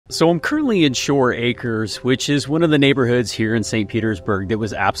So I'm currently in Shore Acres, which is one of the neighborhoods here in St. Petersburg that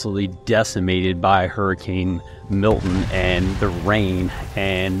was absolutely decimated by Hurricane Milton and the rain.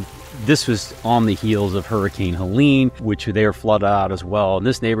 And this was on the heels of Hurricane Helene, which they were flooded out as well. And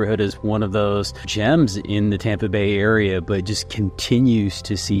this neighborhood is one of those gems in the Tampa Bay area, but just continues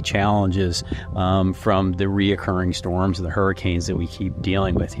to see challenges from the reoccurring storms and the hurricanes that we keep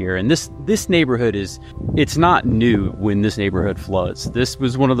dealing with here. And this neighborhood it's not new when this neighborhood floods. This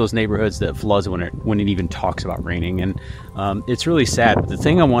was one of those neighborhoods that floods when it even talks about raining. And it's really sad. But the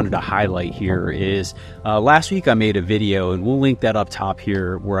thing I wanted to highlight here is last week I made a video, and we'll link that up top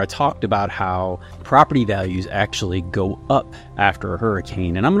here, where I talked about how property values actually go up after a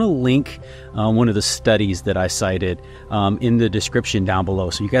hurricane. And I'm going to link one of the studies that I cited in the description down below,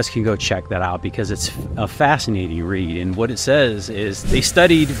 so you guys can go check that out, because it's a fascinating read. And what it says is they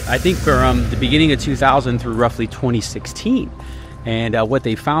studied, I think, from the beginning of 2000 through roughly 2016. And what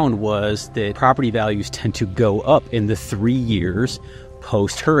they found was that property values tend to go up in the 3 years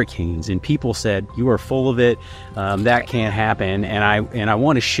post-hurricanes. And people said, you are full of it, that can't happen. And I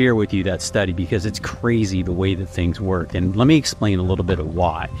want to share with you that study, because it's crazy the way that things work. And let me explain a little bit of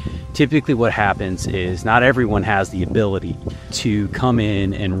why. Typically what happens is not everyone has the ability to come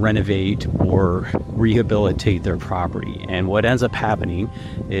in and renovate or rehabilitate their property. And what ends up happening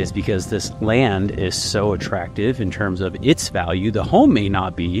is, because this land is so attractive in terms of its value, the home may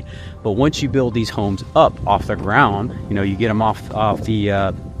not be, but once you build these homes up off the ground, you get them off the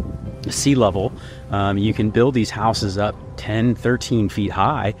sea level, you can build these houses up 10, 13 feet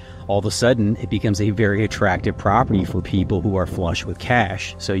high. All of a sudden, it becomes a very attractive property for people who are flush with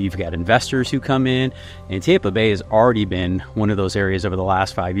cash. So you've got investors who come in, and Tampa Bay has already been one of those areas over the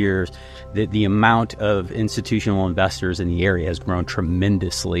last 5 years that the amount of institutional investors in the area has grown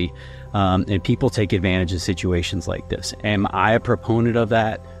tremendously. And people take advantage of situations like this. Am I a proponent of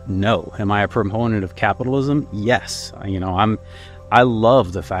that? No. Am I a proponent of capitalism? Yes. I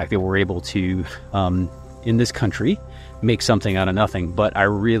love the fact that we're able to, in this country, make something out of nothing. But I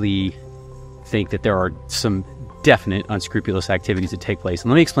really think that there are some definite unscrupulous activities that take place.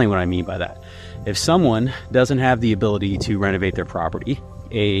 And let me explain what I mean by that. If someone doesn't have the ability to renovate their property,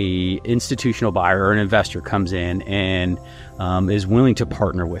 a institutional buyer or an investor comes in and is willing to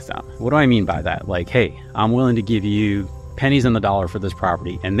partner with them. What do I mean by that? Like, hey, I'm willing to give you pennies on the dollar for this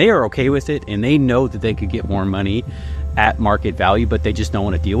property, and they are okay with it, and they know that they could get more money at market value, but they just don't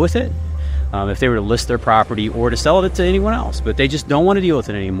want to deal with it. If they were to list their property or to sell it to anyone else, but they just don't want to deal with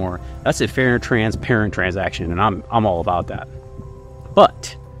it anymore, that's a fair and transparent transaction, and I'm all about that.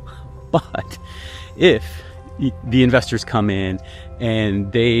 But if the investors come in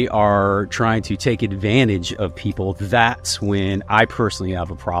and they are trying to take advantage of people, that's when I personally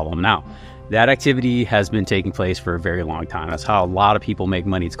have a problem. Now, that activity has been taking place for a very long time. That's how a lot of people make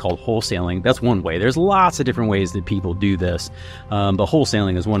money. It's called wholesaling. That's one way. There's lots of different ways that people do this. But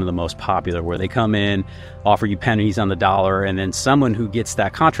wholesaling is one of the most popular, where they come in, offer you pennies on the dollar, and then someone who gets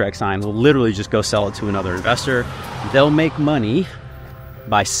that contract signed will literally just go sell it to another investor. They'll make money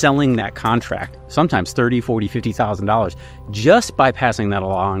by selling that contract, sometimes $30,000, $40,000, $50,000, just by passing that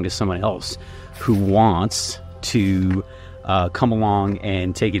along to someone else who wants to come along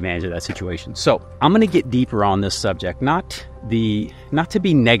and take advantage of that situation. So I'm going to get deeper on this subject, not to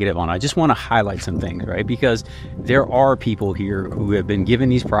be negative on it. I just want to highlight some things, right? Because there are people here who have been given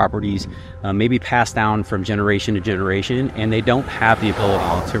these properties, maybe passed down from generation to generation, and they don't have the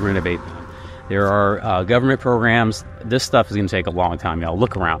ability to renovate them. There are government programs. This stuff is going to take a long time, y'all.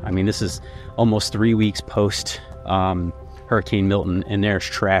 Look around. I mean, this is almost 3 weeks post Hurricane Milton, and there's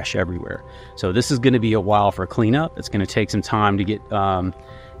trash everywhere. So this is going to be a while for cleanup. It's going to take some time to get,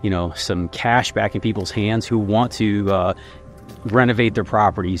 some cash back in people's hands who want to renovate their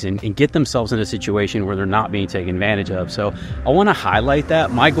properties and get themselves in a situation where they're not being taken advantage of. So I want to highlight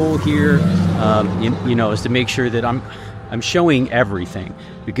that. My goal here, is to make sure that I'm showing everything,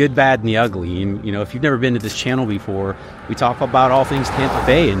 the good, bad, and the ugly. And, if you've never been to this channel before, we talk about all things Tampa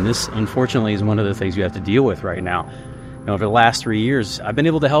Bay, and this, unfortunately, is one of the things we have to deal with right now. Over the last 3 years, I've been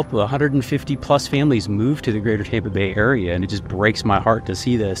able to help 150 plus families move to the greater Tampa Bay area, and it just breaks my heart to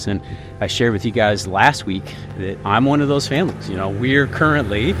see this. And I shared with you guys last week that I'm one of those families. We're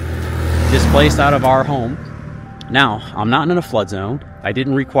currently displaced out of our home. Now, I'm not in a flood zone. I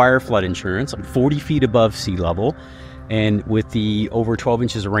didn't require flood insurance. I'm 40 feet above sea level. And with the over 12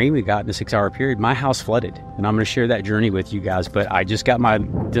 inches of rain we got in a 6-hour period, my house flooded. And I'm going to share that journey with you guys. But I just got my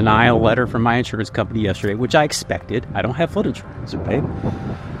denial letter from my insurance company yesterday, which I expected. I don't have flood insurance, okay?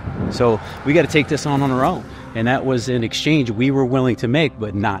 So we got to take this on our own. And that was an exchange we were willing to make,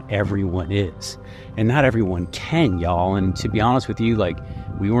 but not everyone is. And not everyone can, y'all. And to be honest with you,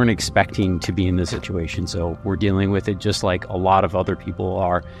 we weren't expecting to be in this situation. So we're dealing with it just like a lot of other people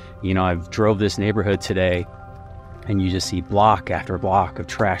are. You know, I've drove this neighborhood today and you just see block after block of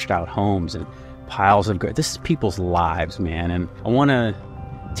trashed out homes and piles of good. This is people's lives, man. And I want to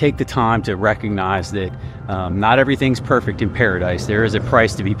take the time to recognize that not everything's perfect in paradise. There is a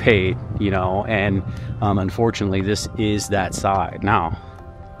price to be paid, you know, and unfortunately this is that side. Now,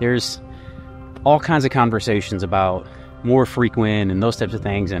 there's all kinds of conversations about more frequent and those types of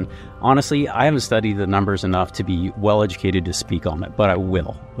things, and honestly, I haven't studied the numbers enough to be well educated to speak on it, but I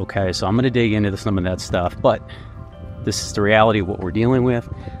will. Okay, so I'm going to dig into some of that stuff, but this is the reality of what we're dealing with.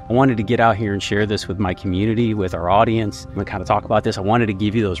 I wanted to get out here and share this with my community, with our audience, and kind of talk about this. I wanted to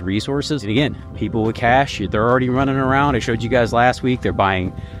give you those resources. And again, people with cash, they're already running around. I showed you guys last week, they're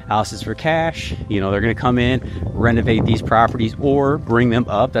buying houses for cash. You know, they're going to come in, renovate these properties or bring them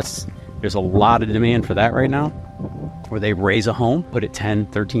up. There's a lot of demand for that right now, where they raise a home, put it 10,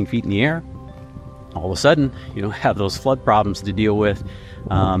 13 feet in the air. All of a sudden, you don't have those flood problems to deal with,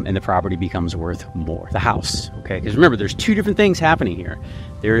 and the property becomes worth more, the house, okay? Because remember, there's two different things happening here.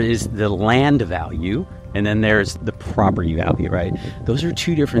 There is the land value, and then there's the property value, right? Those are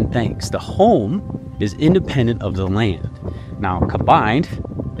two different things. The home is independent of the land. Now, combined,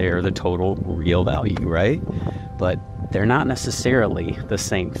 they're the total real value, right? But they're not necessarily the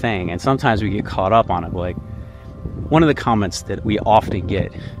same thing, and sometimes we get caught up on it. Like, one of the comments that we often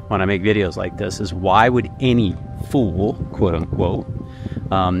get when I make videos like this is, why would any fool, quote unquote,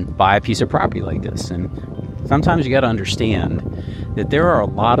 buy a piece of property like this? And sometimes you got to understand that there are a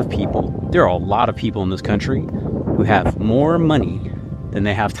lot of people in this country who have more money than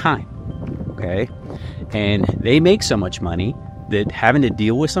they have time, okay? And they make so much money that having to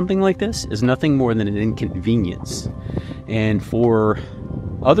deal with something like this is nothing more than an inconvenience. And for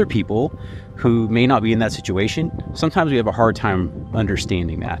other people who may not be in that situation, sometimes we have a hard time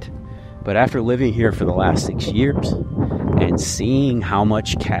understanding that. But after living here for the last 6 years and seeing how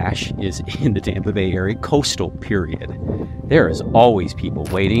much cash is in the Tampa Bay area, coastal period, there is always people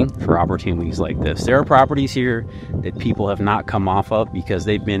waiting for opportunities like this. There are properties here that people have not come off of because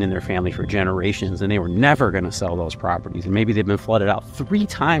they've been in their family for generations and they were never going to sell those properties. And maybe they've been flooded out 3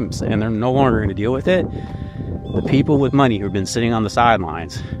 times and they're no longer going to deal with it. The people with money who've been sitting on the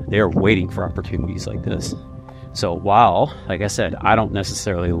sidelines, they're waiting for opportunities like this. So while, like I said, I don't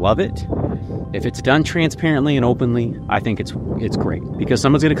necessarily love it, if it's done transparently and openly, I think it's great, because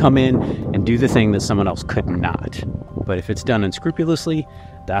someone's going to come in and do the thing that someone else could not. But if it's done unscrupulously,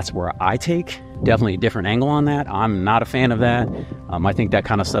 that's where I take definitely a different angle on that. I'm not a fan of that. I think that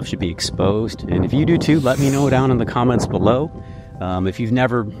kind of stuff should be exposed. And if you do too, let me know down in the comments below. If you've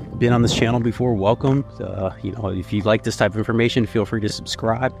never been on this channel before, welcome. You know, if you like this type of information, feel free to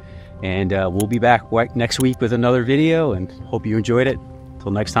subscribe. And we'll be back next week with another video, and hope you enjoyed it.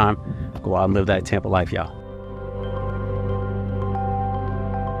 Until next time, go out and live that Tampa life, y'all.